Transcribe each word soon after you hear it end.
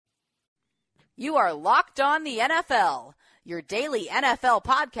You are Locked On the NFL, your daily NFL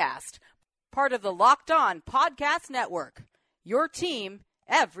podcast, part of the Locked On Podcast Network, your team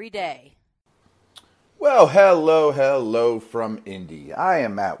every day. Well, hello from Indy. I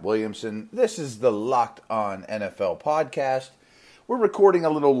am Matt Williamson. This is the Locked On NFL podcast. We're recording a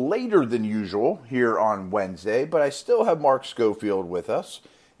little later than usual here on Wednesday, but I still have Mark Schofield with us,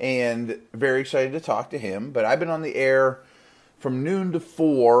 and very excited to talk to him. But I've been on the air from noon to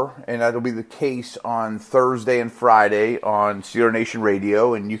 4, and that'll be the case on Thursday and Friday on Steeler Nation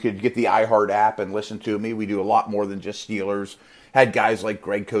Radio, and you could get the iHeart app and listen to me. We do a lot more than just Steelers. Had guys like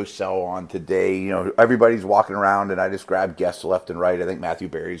Greg Cosell on today. You know, everybody's walking around, and I just grab guests left and right. I think Matthew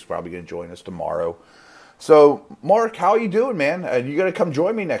Berry's probably going to join us tomorrow. So, Mark, how are you doing, man? You got to come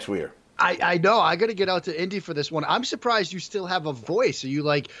join me next week. I know. I got to get out to Indy for this one. I'm surprised you still have a voice. Are you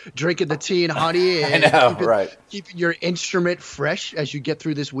like drinking the tea and honey and keeping your instrument fresh as you get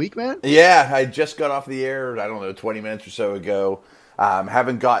through this week, man? Yeah, I just got off the air, 20 minutes or so ago.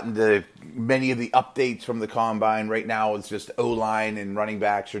 Haven't gotten to many of the updates from the Combine. Right now it's just O-line and running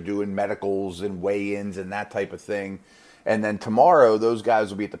backs are doing medicals and weigh-ins and that type of thing. And then tomorrow those guys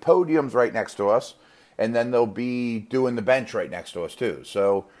will be at the podiums right next to us. And then they'll be doing the bench right next to us too.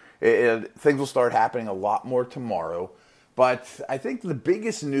 So things will start happening a lot more tomorrow. But I think the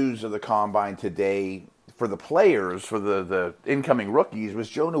biggest news of the Combine today for the players, for the incoming rookies, was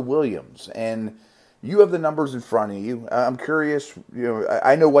Jonah Williams. And you have the numbers in front of you. I'm curious,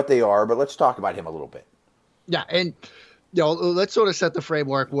 I know what they are, but let's talk about him a little bit. Yeah, and let's sort of set the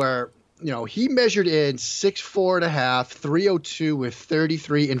framework where he measured in 6'4.5", 302 with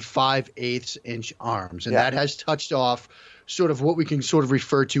 33 and 5/8 inch arms, and that has touched off sort of what we can sort of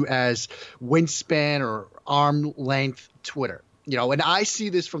refer to as wingspan or arm length Twitter. And I see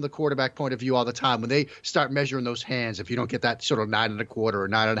this from the quarterback point of view all the time. When they start measuring those hands, if you don't get that sort of 9.25 or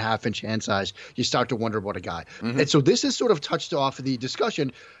 9.5 inch hand size, you start to wonder about a guy. Mm-hmm. And so this has sort of touched off the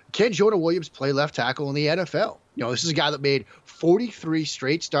discussion. Can Jonah Williams play left tackle in the NFL? This is a guy that made 43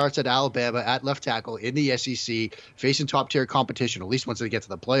 straight starts at Alabama at left tackle in the SEC, facing top tier competition, at least once they get to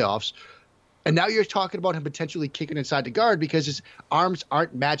the playoffs. And now you're talking about him potentially kicking inside the guard because his arms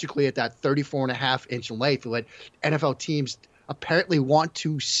aren't magically at that 34.5 inch length that NFL teams apparently want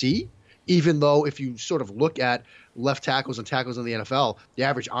to see, even though if you sort of look at left tackles and tackles in the NFL, the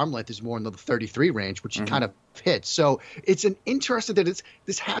average arm length is more in the 33 range, which he kind of hits. So it's an interesting that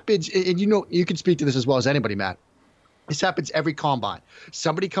this happens, and you can speak to this as well as anybody, Matt. This happens every combine.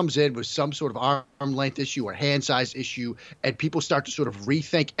 Somebody comes in with some sort of arm length issue or hand size issue, and people start to sort of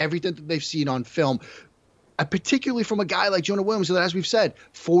rethink everything that they've seen on film, particularly from a guy like Jonah Williams, that, as we've said,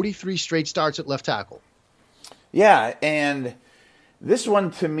 43 straight starts at left tackle. Yeah, and this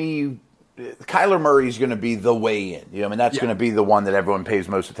one, to me, Kyler Murray is going to be the weigh-in. That's going to be the one that everyone pays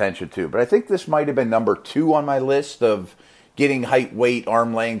most attention to. But I think this might have been number 2 on my list of getting height, weight,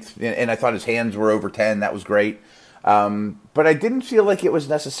 arm length, and I thought his hands were over 10. That was great. But I didn't feel like it was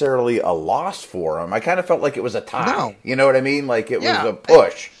necessarily a loss for him. I kind of felt like it was a tie. No. You know what I mean? Like it was a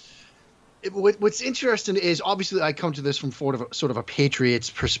push. What's interesting is, obviously, I come to this from sort of a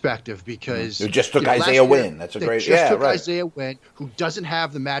Patriots perspective because they just took Isaiah Wynn. That's a great, Isaiah Wynn, who doesn't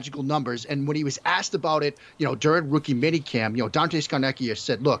have the magical numbers. And when he was asked about it, during rookie minicamp, Dante Scarnecchia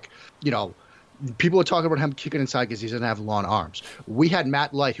said, "Look, people are talking about him kicking inside because he doesn't have long arms." We had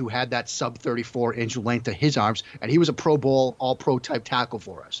Matt Light, who had that sub 34 inch length to his arms, and he was a Pro Bowl, all pro type tackle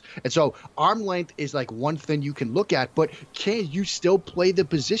for us. And so arm length is like one thing you can look at, but can you still play the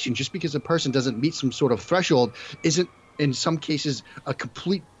position? Just because a person doesn't meet some sort of threshold isn't, in some cases, a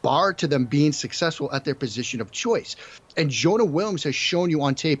complete bar to them being successful at their position of choice. And Jonah Williams has shown you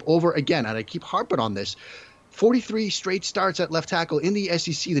on tape over again, and I keep harping on this, 43 straight starts at left tackle in the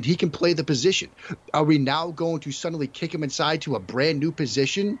SEC that he can play the position. Are we now going to suddenly kick him inside to a brand new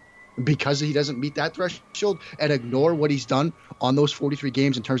position because he doesn't meet that threshold and ignore what he's done on those 43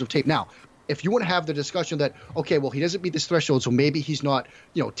 games in terms of tape? Now, if you want to have the discussion that, okay, well, he doesn't meet this threshold, so maybe he's not,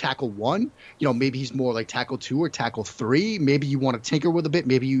 tackle 1, maybe he's more like tackle 2 or tackle 3. Maybe you want to tinker with a bit.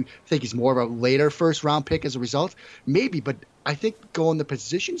 Maybe you think he's more of a later first round pick as a result. Maybe, but I think going the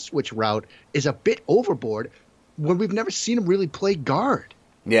position switch route is a bit overboard when we've never seen him really play guard.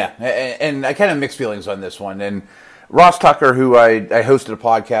 Yeah, and I kind of mixed feelings on this one. And Ross Tucker, who I hosted a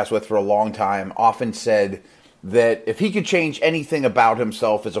podcast with for a long time, often said that if he could change anything about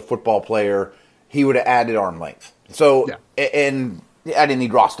himself as a football player, he would have added arm length. So, and I didn't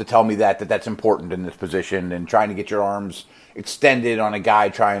need Ross to tell me that's important in this position, and trying to get your arms extended on a guy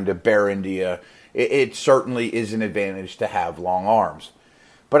trying to bear into you, it certainly is an advantage to have long arms.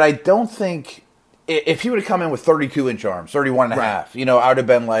 But I don't think if he would have come in with 32-inch arms, 31 and a half, I would have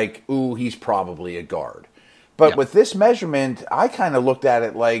been like, ooh, he's probably a guard. But with this measurement, I kind of looked at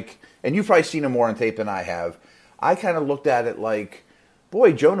it like, and you've probably seen him more on tape than I have, I kind of looked at it like,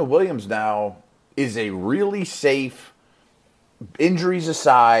 boy, Jonah Williams now is a really safe, injuries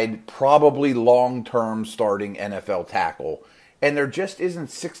aside, probably long-term starting NFL tackle. And there just isn't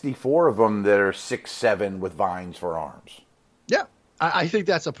 64 of them that are 6'7" with vines for arms. Yeah, I think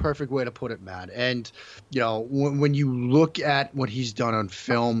that's a perfect way to put it, Matt. And, when you look at what he's done on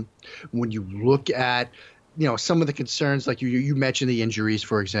film, when you look at, some of the concerns, like you mentioned the injuries,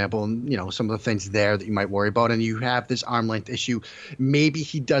 for example, and, some of the things there that you might worry about, and you have this arm length issue. Maybe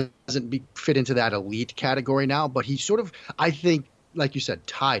he doesn't fit into that elite category now, but he sort of, I think, like you said,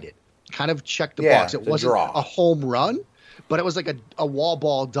 tied it, kind of checked the box. It wasn't a home run, but it was like a wall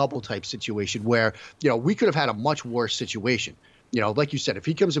ball double type situation where, we could have had a much worse situation. Like you said, if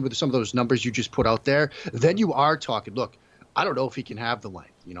he comes in with some of those numbers you just put out there, then you are talking, look, I don't know if he can have the length.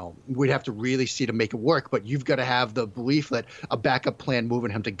 We'd have to really see to make it work, but you've got to have the belief that a backup plan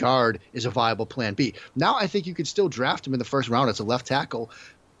moving him to guard is a viable plan B. Now I think you could still draft him in the first round as a left tackle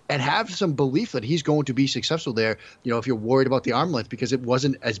and have some belief that he's going to be successful there, if you're worried about the arm length, because it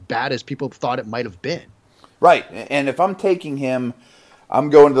wasn't as bad as people thought it might have been. Right, and if I'm taking him, I'm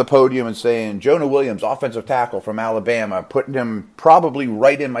going to the podium and saying, Jonah Williams, offensive tackle from Alabama, putting him probably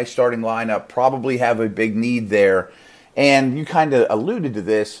right in my starting lineup, probably have a big need there. And you kind of alluded to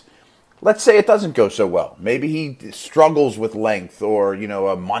this. Let's say it doesn't go so well. Maybe he struggles with length or,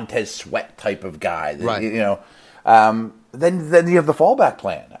 a Montez Sweat type of guy. Right. Then you have the fallback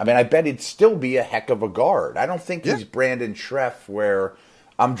plan. I mean, I bet he'd still be a heck of a guard. I don't think he's Brandon Schreff where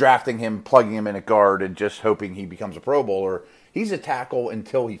I'm drafting him, plugging him in at guard, and just hoping he becomes a Pro Bowler. He's a tackle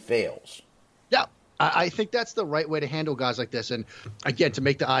until he fails. Yeah. I think that's the right way to handle guys like this. And again, to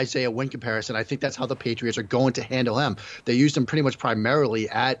make the Isaiah Wynn comparison, I think that's how the Patriots are going to handle him. They used him pretty much primarily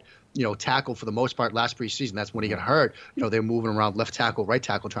at, tackle for the most part last preseason. That's when he got hurt. They're moving around left tackle, right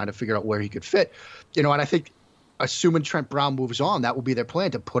tackle, trying to figure out where he could fit. And I think assuming Trent Brown moves on, that will be their plan,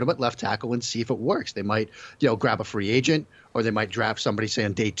 to put him at left tackle and see if it works. They might, grab a free agent, or they might draft somebody, say,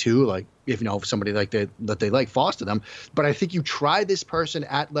 on day 2, like if somebody like that they like, foster them. But I think you try this person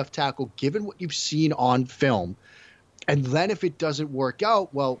at left tackle, given what you've seen on film, and then if it doesn't work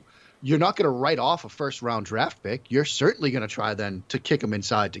out, well, you're not going to write off a first-round draft pick. You're certainly going to try then to kick him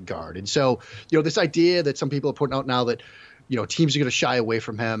inside to guard. And so, this idea that some people are putting out now that, teams are going to shy away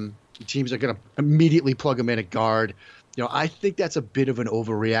from him, teams are going to immediately plug him in at guard. I think that's a bit of an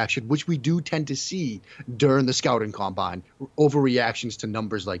overreaction, which we do tend to see during the scouting combine, overreactions to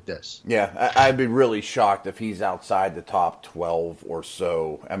numbers like this. Yeah, I'd be really shocked if he's outside the top 12 or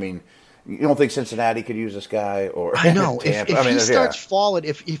so. I mean, you don't think Cincinnati could use this guy? Or I know. If he starts falling,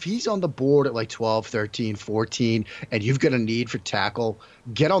 if he's on the board at like 12, 13, 14, and you've got a need for tackle,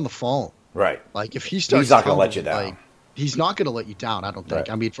 get on the phone. Right. Like if he starts, he's not going to let you down. He's not going to let you down, I don't think.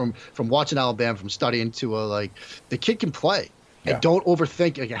 Right. I mean, from watching Alabama, from studying to the kid can play. And don't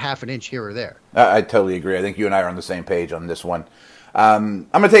overthink like a half an inch here or there. I totally agree. I think you and I are on the same page on this one. I'm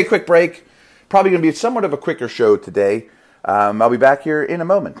going to take a quick break. Probably going to be somewhat of a quicker show today. I'll be back here in a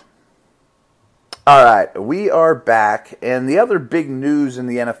moment. All right, we are back. And the other big news in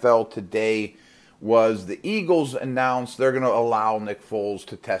the NFL today was the Eagles announced they're going to allow Nick Foles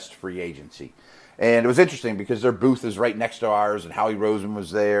to test free agency. And it was interesting because their booth is right next to ours, and Howie Roseman was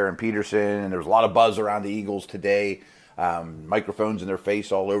there, and Peterson, and there was a lot of buzz around the Eagles today, microphones in their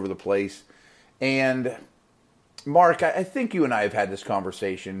face all over the place. And, Mark, I think you and I have had this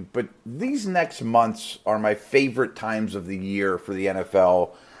conversation, but these next months are my favorite times of the year for the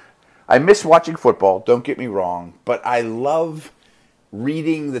NFL. I miss watching football, don't get me wrong, but I love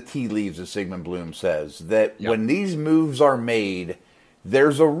reading the tea leaves, as Sigmund Bloom says, that when these moves are made,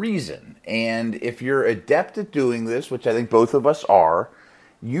 there's a reason. And if you're adept at doing this, which I think both of us are,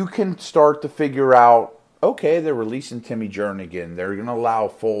 you can start to figure out, okay, they're releasing Timmy Jernigan. They're going to allow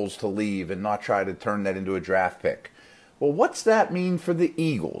Foles to leave and not try to turn that into a draft pick. Well, what's that mean for the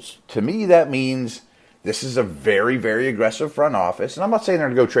Eagles? To me, that means this is a very, very aggressive front office. And I'm not saying they're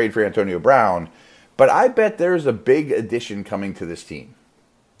going to go trade for Antonio Brown, but I bet there's a big addition coming to this team.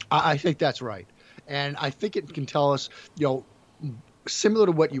 I think that's right. And I think it can tell us, similar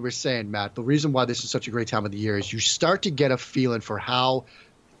to what you were saying, Matt, the reason why this is such a great time of the year is you start to get a feeling for how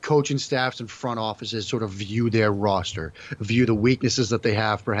coaching staffs and front offices sort of view their roster, view the weaknesses that they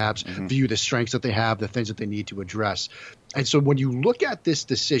have, perhaps, view the strengths that they have, the things that they need to address. And so when you look at this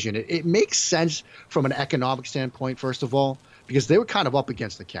decision, it makes sense from an economic standpoint, first of all, because they were kind of up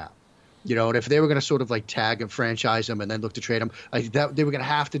against the cap. And if they were going to sort of like tag and franchise him and then look to trade him, like that, they were going to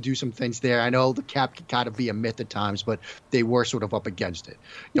have to do some things there. I know the cap can kind of be a myth at times, but they were sort of up against it.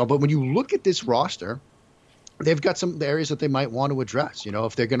 But when you look at this roster, they've got some areas that they might want to address.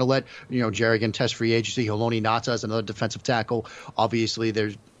 If they're going to let, Jerrigan test free agency, Haloni Nata as another defensive tackle. Obviously,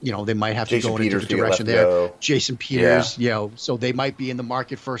 there's, they might have to go in a different direction there. Jason Peters, so they might be in the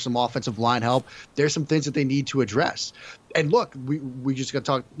market for some offensive line help. There's some things that they need to address. And look, we just got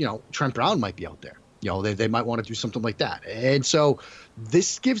to talk, Trent Brown might be out there. They might want to do something like that. And so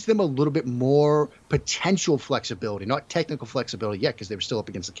this gives them a little bit more potential flexibility, not technical flexibility yet because they were still up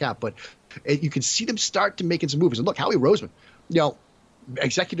against the cap, but you can see them start to making some moves. And look, Howie Roseman,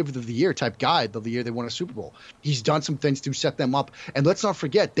 executive of the year type guy the year they won a Super Bowl. He's done some things to set them up. And let's not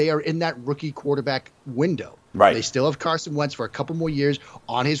forget, they are in that rookie quarterback window. Right. They still have Carson Wentz for a couple more years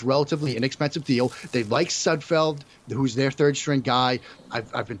on his relatively inexpensive deal. They like Sudfeld, who's their third string guy.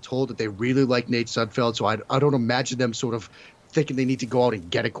 I've been told that they really like Nate Sudfeld, so I don't imagine them sort of thinking they need to go out and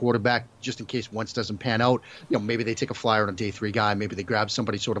get a quarterback just in case Wentz doesn't pan out. Maybe they take a flyer on a day 3 guy. Maybe they grab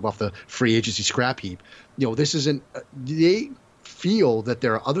somebody sort of off the free agency scrap heap. This isn't they feel that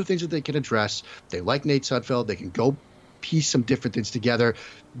there are other things that they can address. They like Nate Sudfeld. They can go piece some different things together.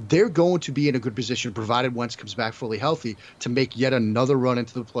 They're going to be in a good position, provided Wentz comes back fully healthy, to make yet another run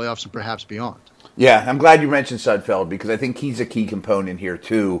into the playoffs and perhaps beyond. Yeah, I'm glad you mentioned Sudfeld because I think he's a key component here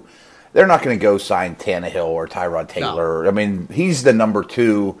too. They're not going to go sign Tannehill or Tyrod Taylor. No. I mean, he's the number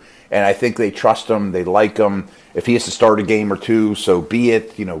 2, and I think they trust him. They like him. If he has to start a game or two, so be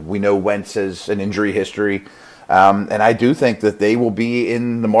it. We know Wentz has an injury history. And I do think that they will be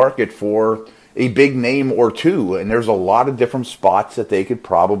in the market for a big name or two, and there's a lot of different spots that they could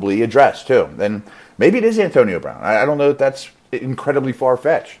probably address too. And maybe it is Antonio Brown. I don't know if that's incredibly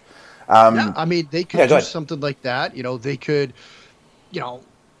far-fetched. They could do something like that. They could,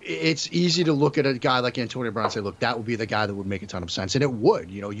 it's easy to look at a guy like Antonio Brown and say, look, that would be the guy that would make a ton of sense. And it would.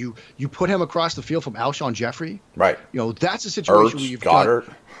 You put him across the field from Alshon Jeffrey. Right. That's a situation where you've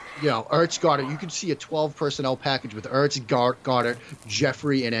Goddard. Ertz, Goddard. You could see a 12 personnel package with Ertz, Goddard,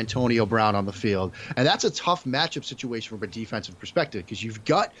 Jeffrey, and Antonio Brown on the field. And that's a tough matchup situation from a defensive perspective because you've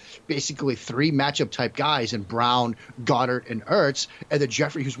got basically 3 matchup type guys in Brown, Goddard, and Ertz, and then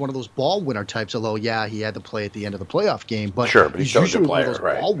Jeffrey, who's one of those ball winner types, although, he had to play at the end of the playoff game. But he's usually one of those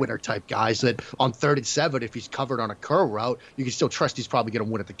ball winner type guys that on 3rd and 7, if he's covered on a curl route, you can still trust he's probably going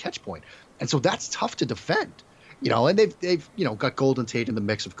to win at the catch point. And so that's tough to defend. And they've got Golden Tate in the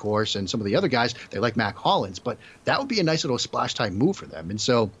mix, of course, and some of the other guys, they like Mac Hollins, but that would be a nice little splash time move for them. And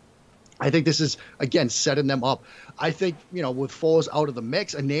so I think this is, again, setting them up. I think, with Foles out of the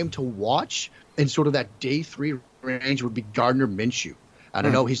mix, a name to watch in sort of that day 3 range would be Gardner Minshew. I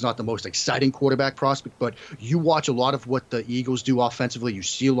don't know, he's not the most exciting quarterback prospect, but you watch a lot of what the Eagles do offensively. You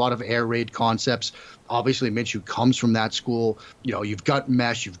see a lot of air raid concepts. Obviously, Minshew comes from that school. You've got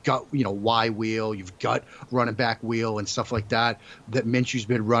mesh, you've got, Y wheel, you've got running back wheel and stuff like that Minshew's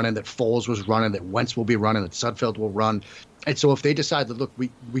been running, that Foles was running, that Wentz will be running, that Sudfeld will run. And so if they decide that, look,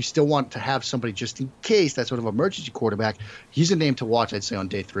 we still want to have somebody just in case, that sort of emergency quarterback, he's a name to watch, I'd say, on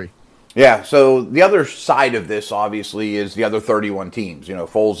day 3. Yeah, so the other side of this, obviously, is the other 31 teams.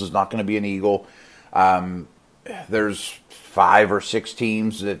 Foles is not going to be an Eagle. There's 5 or 6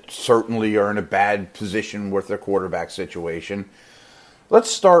 teams that certainly are in a bad position with their quarterback situation. Let's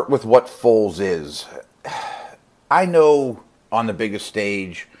start with what Foles is. I know on the biggest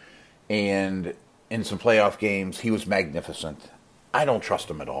stage and in some playoff games, he was magnificent. I don't trust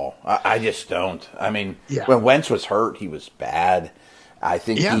him at all. I just don't. I mean, when Wentz was hurt, he was bad. I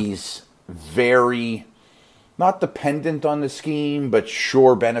think he's very, not dependent on the scheme, but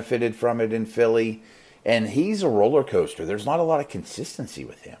sure benefited from it in Philly. And he's a roller coaster. There's not a lot of consistency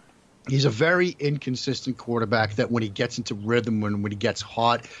with him. He's a very inconsistent quarterback that when he gets into rhythm, when he gets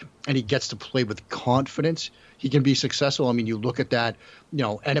hot and he gets to play with confidence, he can be successful. I mean, you look at that,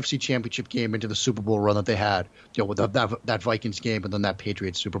 NFC Championship game into the Super Bowl run that they had, with that Vikings game and then that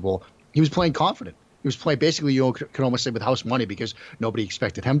Patriots Super Bowl. He was playing confident. He was playing basically, could almost say with house money because nobody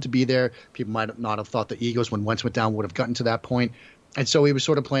expected him to be there. People might not have thought the Eagles, when Wentz went down, would have gotten to that point. And so he was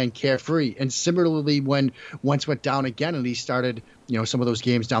sort of playing carefree. And similarly, when Wentz went down again and he started, some of those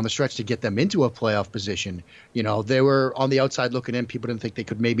games down the stretch to get them into a playoff position, they were on the outside looking in. People didn't think they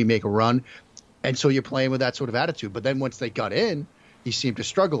could maybe make a run. And so you're playing with that sort of attitude. But then once they got in, he seemed to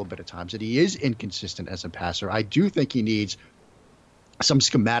struggle a bit at times. And he is inconsistent as a passer. I do think he needs some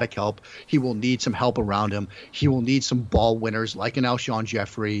schematic help. He will need some help around him. He will need some ball winners like an Alshon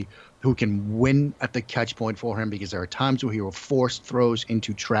Jeffrey who can win at the catch point for him because there are times where he will force throws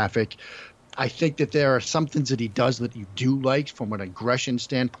into traffic. I think that there are some things that he does that you do like from an aggression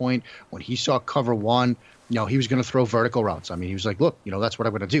standpoint. When he saw cover one, he was going to throw vertical routes. I mean, he was like, look, that's what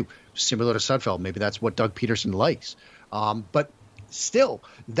I'm going to do. Similar to Sudfeld. Maybe that's what Doug Peterson likes. But still,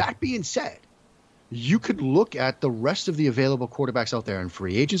 that being said, you could look at the rest of the available quarterbacks out there in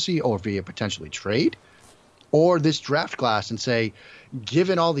free agency or via potentially trade or this draft class and say,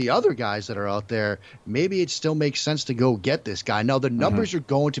 given all the other guys that are out there, maybe it still makes sense to go get this guy. Now, the numbers are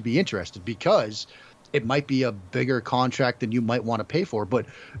going to be interested because it might be a bigger contract than you might want to pay for. But,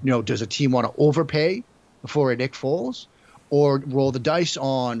 does a team want to overpay for a Nick Foles or roll the dice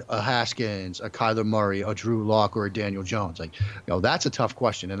on a Haskins, a Kyler Murray, a Drew Lock, or a Daniel Jones? Like, that's a tough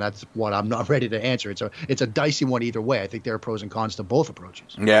question, and that's what I'm not ready to answer. It's a dicey one either way. I think there are pros and cons to both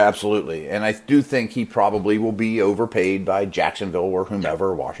approaches. Yeah, absolutely. And I do think he probably will be overpaid by Jacksonville or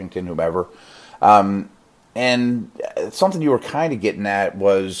whomever, Washington, whomever. And something you were kind of getting at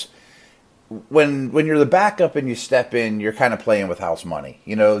was when you're the backup and you step in, you're kind of playing with house money.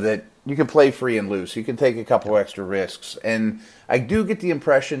 That you can play free and loose. You can take a couple extra risks. And I do get the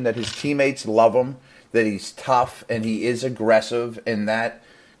impression that his teammates love him, that he's tough and he is aggressive, and that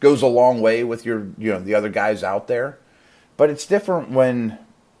goes a long way with the other guys out there. But it's different when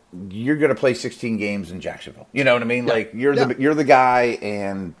you're going to play 16 games in Jacksonville. You know what I mean? Yeah. Like you're the guy,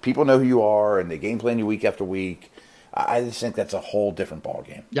 and people know who you are, and they game plan you week after week. I just think that's a whole different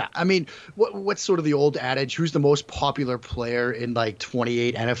ballgame. Yeah, I mean, what's sort of the old adage? Who's the most popular player in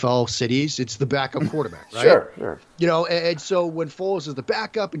 28 NFL cities? It's the backup quarterback, right? Sure. And so when Foles is the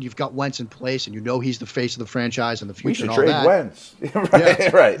backup and you've got Wentz in place and he's the face of the franchise and the future, we should and all trade that. Wentz.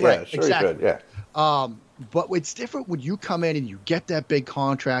 Right. Yeah, sure exactly. you should. Yeah. But it's different when you come in and you get that big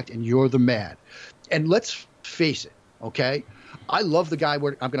contract and you're the man. And let's face it, okay? I love the guy I'm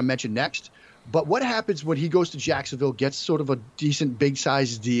going to mention next. But what happens when he goes to Jacksonville, gets sort of a decent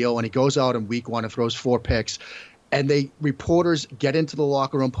big-sized deal, and he goes out in week one and throws 4 picks, and reporters get into the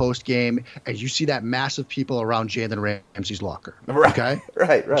locker room post-game, and you see that mass of people around Jalen Ramsey's locker. Right, okay?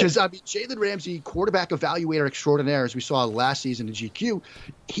 Right. Because, Jalen Ramsey, quarterback evaluator extraordinaire, as we saw last season in GQ,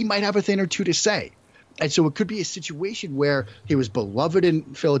 he might have a thing or two to say. And so it could be a situation where he was beloved in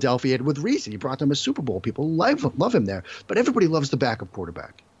Philadelphia, and with reason. He brought them a Super Bowl. People love him there. But everybody loves the backup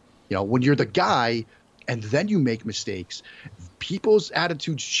quarterback. When you're the guy and then you make mistakes, people's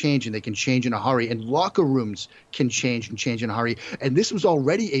attitudes change, and they can change in a hurry, and locker rooms can change in a hurry. And this was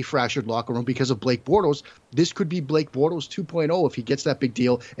already a fractured locker room because of Blake Bortles. This could be Blake Bortles 2.0 if he gets that big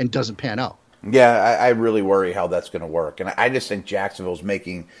deal and doesn't pan out. Yeah, I really worry how that's going to work. And I just think Jacksonville's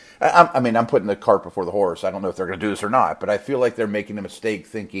making – I'm putting the cart before the horse. I don't know if they're going to do this or not, but I feel like they're making a mistake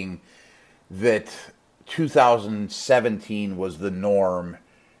thinking that 2017 was the norm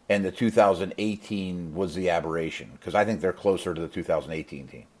and the 2018 was the aberration, because I think they're closer to the 2018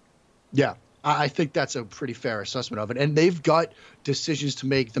 team. Yeah, I think that's a pretty fair assessment of it. And they've got decisions to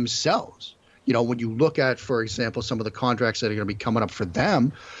make themselves. When you look at, for example, some of the contracts that are going to be coming up for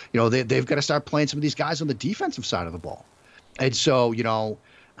them, they've got to start playing some of these guys on the defensive side of the ball. And so,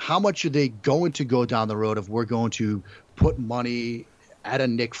 how much are they going to go down the road of we're going to put money at a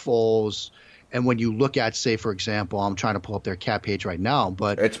Nick Foles? And when you look at, say, for example, I'm trying to pull up their cap page right now,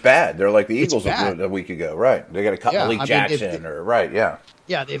 but it's bad. They're like the Eagles a week ago, right? They got to cut Malik Jackson,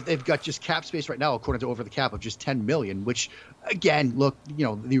 Yeah, they've got just cap space right now, according to Over the Cap, of just $10 million. Which, again, look,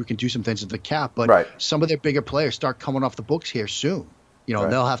 you can do some things with the cap, but some of their bigger players start coming off the books here soon.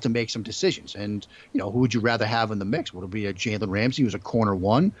 They'll have to make some decisions. And who would you rather have in the mix? Would it be a Jalen Ramsey, who's a corner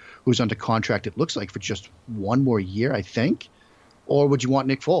one, who's under contract? It looks like for just one more year, I think. Or would you want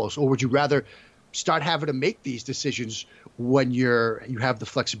Nick Foles? Or would you rather start having to make these decisions when you have the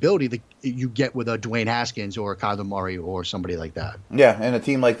flexibility that you get with a Dwayne Haskins or a Kyler Murray or somebody like that? Yeah, and a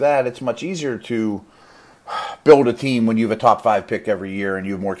team like that, it's much easier to build a team when you have a top 5 pick every year and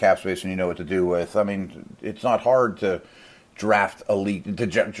you have more cap space and you know what to do with. I mean, it's not hard to draft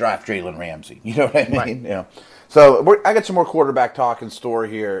Jalen Ramsey. You know what I mean? Right. So I got some more quarterback talk in store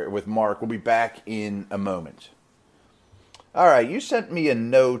here with Mark. We'll be back in a moment. All right, you sent me a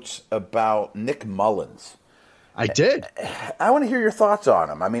note about Nick Mullins. I did. I want to hear your thoughts on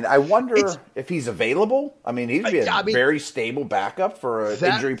him. I mean, I wonder if he's available. I mean, he'd be a very stable backup for an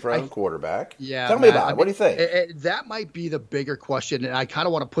injury-prone quarterback. Yeah, Tell me about it. What do you think? That might be the bigger question, and I kind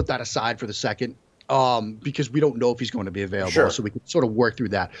of want to put that aside for the second because we don't know if he's going to be available, so we can sort of work through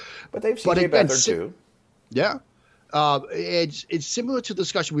that. But they've seen Beathard too. Yeah. It's similar to the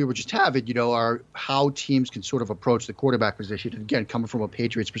discussion we were just having, how teams can sort of approach the quarterback position. And again, coming from a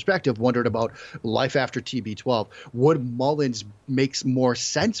Patriots perspective, wondering about life after TB12. Would Mullins makes more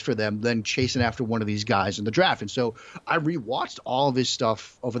sense for them than chasing after one of these guys in the draft? And so I rewatched all of his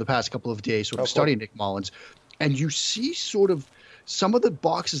stuff over the past couple of days, sort of studying Nick Mullins, and you see sort of some of the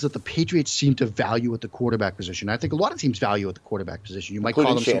boxes that the Patriots seem to value at the quarterback position. I think a lot of teams value at the quarterback position. You might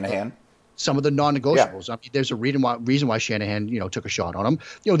call them Shanahan. Some of the non-negotiables. Yeah. I mean, there's a reason why Shanahan, took a shot on him.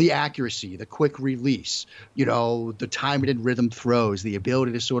 The accuracy, the quick release, the timed and rhythm throws, the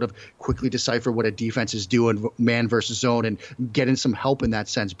ability to sort of quickly decipher what a defense is doing, man versus zone, and getting some help in that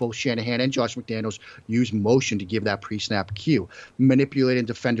sense. Both Shanahan and Josh McDaniels use motion to give that pre-snap cue, manipulating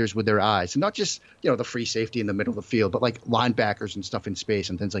defenders with their eyes, and not just the free safety in the middle of the field, but like linebackers and stuff in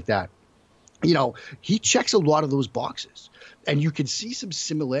space and things like that. He checks a lot of those boxes. And you can see some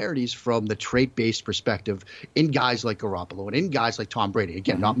similarities from the trait-based perspective in guys like Garoppolo and in guys like Tom Brady.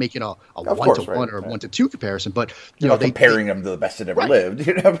 Again, not making a one-to-one or a one-to-two comparison, but you're not comparing them to the best that ever lived.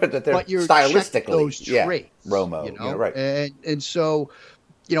 But that they're stylistically those traits. Romo, right? And so,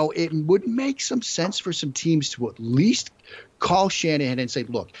 it would make some sense for some teams to at least call Shanahan and say,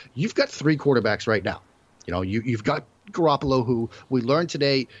 "Look, you've got 3 quarterbacks right now. You've got Garoppolo, who we learned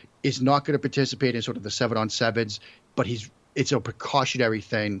today is not going to participate in sort of the 7-on-7s, but it's a precautionary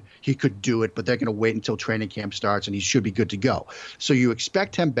thing. He could do it, but they're going to wait until training camp starts, and he should be good to go. So you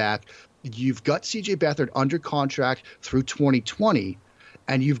expect him back. You've got C.J. Beathard under contract through 2020,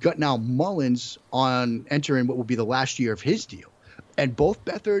 and you've got now Mullins on entering what will be the last year of his deal. And both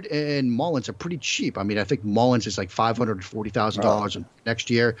Beathard and Mullins are pretty cheap. I mean, I think Mullins is like $540,000 next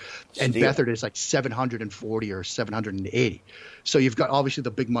year, and Beathard is like $740 or $780. So you've got obviously the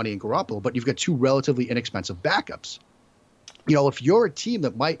big money in Garoppolo, but you've got 2 relatively inexpensive backups. If you're a team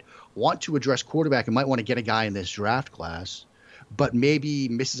that might want to address quarterback and might want to get a guy in this draft class, but maybe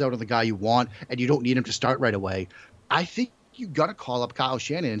misses out on the guy you want and you don't need him to start right away, I think you got to call up Kyle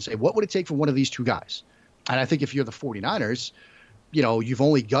Shanahan and say, what would it take for one of these 2 guys? And I think if you're the 49ers, you've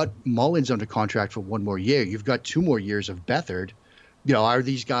only got Mullins under contract for 1 more year. You've got 2 more years of Beathard. Are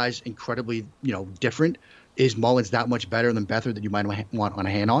these guys incredibly, different? Is Mullins that much better than Beathard that you might want on a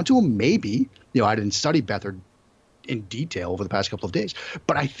hand on to him? Maybe. I didn't study Beathard in detail over the past couple of days,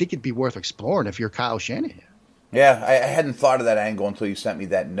 but I think it'd be worth exploring if you're Kyle Shanahan. Yeah, I hadn't thought of that angle until you sent me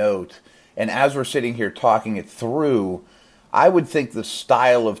that note. And as we're sitting here talking it through, I would think the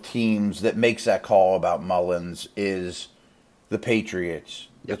style of teams that makes that call about Mullins is the Patriots,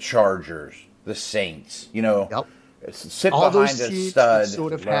 the Chargers, the Saints. Sit all behind those a stud,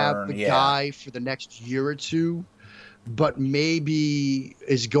 sort of learn, have the guy for the next year or two, but maybe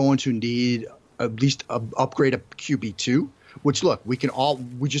is going to need at least upgrade a QB2, which look, we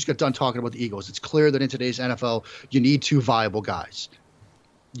just got done talking about the Eagles. It's clear that in today's NFL, you need 2 viable guys.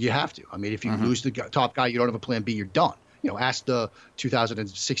 You have to. I mean, if you lose the top guy, you don't have a plan B, you're done. Ask the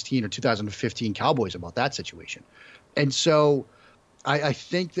 2016 or 2015 Cowboys about that situation. And so I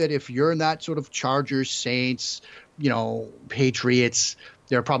think that if you're in that sort of Chargers, Saints, Patriots,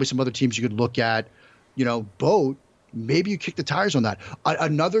 there are probably some other teams you could look at, boat. Maybe you kick the tires on that.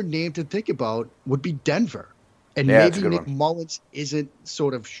 Another name to think about would be Denver. And maybe Nick Mullins isn't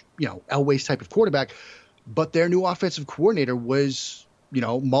sort of, Elway's type of quarterback, but their new offensive coordinator was,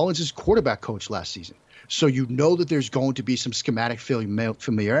 Mullins' quarterback coach last season. So that there's going to be some schematic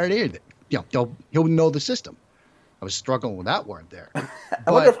familiarity. He'll know the system. I was struggling with that word there.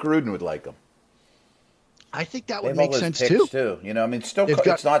 I wonder if Gruden would like him. I think that would make sense too.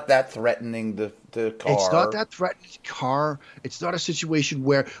 It's not that threatening to Carr. It's not that threatening to Carr. It's not a situation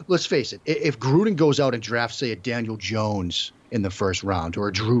where, let's face it, if Gruden goes out and drafts, say, a Daniel Jones in the first round or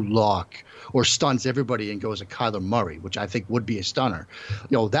a Drew Lock or stuns everybody and goes a Kyler Murray, which I think would be a stunner,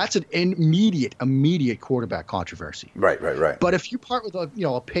 that's an immediate quarterback controversy. Right. But if you part with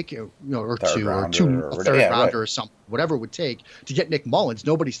a pick or two or third rounder or something, whatever it would take to get Nick Mullins,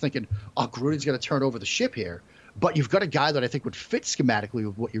 nobody's thinking, Gruden's going to turn over the ship here. But you've got a guy that I think would fit schematically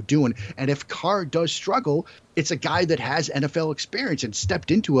with what you're doing. And if Carr does struggle, it's a guy that has NFL experience and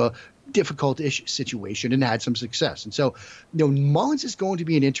stepped into a difficult-ish situation and had some success. And so, Mullins is going to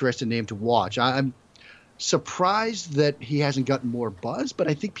be an interesting name to watch. I'm surprised that he hasn't gotten more buzz, but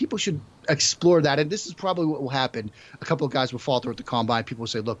I think people should explore that. And this is probably what will happen. A couple of guys will falter at the combine. People will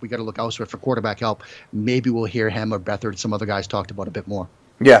say, look, we got to look elsewhere for quarterback help. Maybe we'll hear him or Beathard, some other guys talked about a bit more.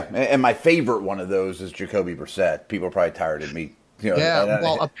 Yeah, and my favorite one of those is Jacoby Brissett. People are probably tired of me.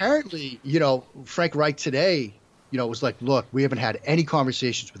 Apparently, Frank Reich today, was like, look, we haven't had any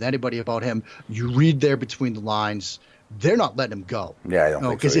conversations with anybody about him. You read there between the lines, they're not letting him go. Yeah, I don't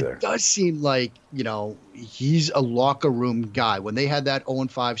think so either. Because it does seem like, he's a locker room guy. When they had that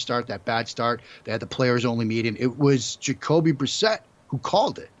 0-5 start, that bad start, they had the players only meeting. It was Jacoby Brissett who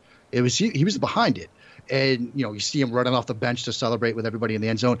called it. It was he was behind it. And, you see him running off the bench to celebrate with everybody in the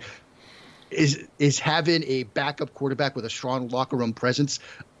end zone. Is having a backup quarterback with a strong locker room presence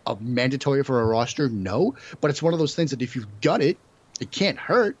mandatory for a roster? No. But it's one of those things that if you've got it, it can't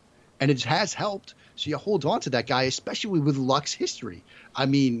hurt. And it has helped. So you hold on to that guy, especially with Luck's history. I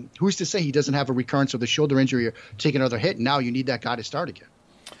mean, who's to say he doesn't have a recurrence of the shoulder injury or take another hit? And now you need that guy to start again.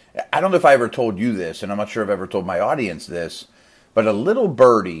 I don't know if I ever told you this, and I'm not sure if I've ever told my audience this, but a little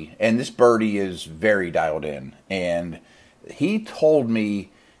birdie, and this birdie is very dialed in, and he told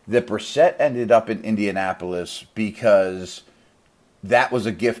me that Brissett ended up in Indianapolis because that was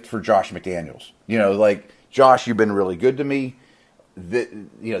a gift for Josh McDaniels. Josh, you've been really good to me.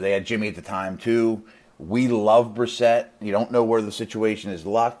 They had Jimmy at the time too. We love Brissett. You don't know where the situation is.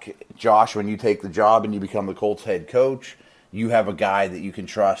 Luck, Josh, when you take the job and you become the Colts head coach, you have a guy that you can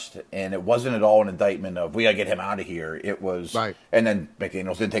trust. And it wasn't at all an indictment of we got to get him out of here. It was, right. And then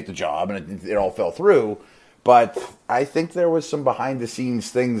McDaniels didn't take the job, and it all fell through. But I think there was some behind the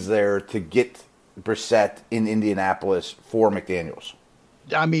scenes things there to get Brissett in Indianapolis for McDaniels.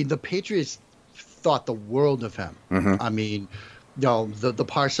 I mean, the Patriots thought the world of him. Mm-hmm. I mean, the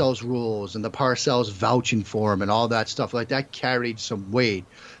Parcells rules and the Parcells vouching for him and all that stuff like that carried some weight.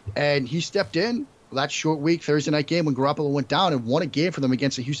 And he stepped in that short week, Thursday night game when Garoppolo went down and won a game for them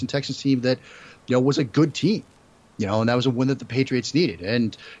against a Houston Texans team that, was a good team. And that was a win that the Patriots needed.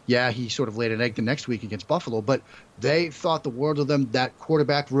 And, yeah, he sort of laid an egg the next week against Buffalo. But they thought the world of them. That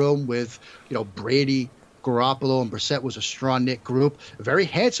quarterback room with, Brady, Garoppolo, and Brissett was a strong-knit group. A very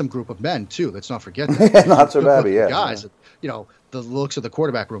handsome group of men, too. Let's not forget that. Not so bad, yeah. Guys, the looks of the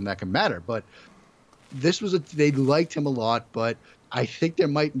quarterback room that can matter. But they liked him a lot. But I think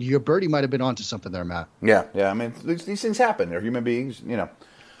your birdie might have been onto something there, Matt. Yeah. I mean, these things happen. They're human beings,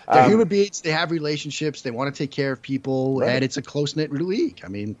 They're human beings. They have relationships. They want to take care of people, right. And it's a close-knit league. I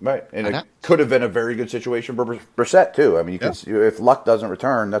mean, right. And it could have been a very good situation for Brissett, too. I mean, if Luck doesn't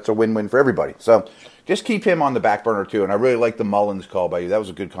return, that's a win-win for everybody. So just keep him on the back burner, too. And I really like the Mullins call by you. That was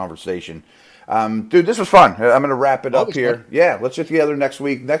a good conversation. Dude, this was fun. I'm going to wrap it up here. Fun. Yeah, let's get together next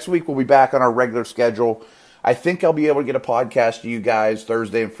week. Next week, we'll be back on our regular schedule. I think I'll be able to get a podcast to you guys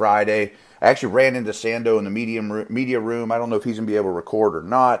Thursday and Friday. I actually ran into Sando in the media room. I don't know if he's going to be able to record or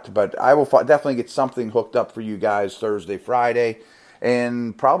not, but I will definitely get something hooked up for you guys Thursday, Friday,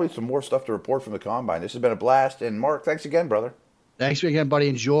 and probably some more stuff to report from the Combine. This has been a blast. And, Mark, thanks again, brother. Thanks again, buddy.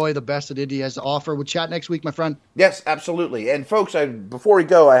 Enjoy the best that Indy has to offer. We'll chat next week, my friend. Yes, absolutely. And, folks, before we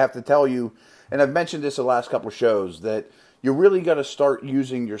go, I have to tell you, and I've mentioned this the last couple of shows, that you really got to start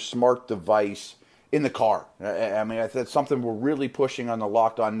using your smart device in the car. I mean, that's something we're really pushing on the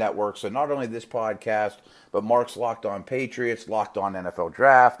Locked On Network. So not only this podcast, but Mark's Locked On Patriots, Locked On NFL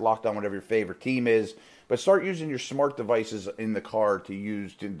Draft, Locked On whatever your favorite team is. But start using your smart devices in the car to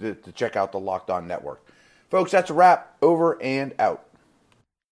use to check out the Locked On Network. Folks, that's a wrap. Over and out.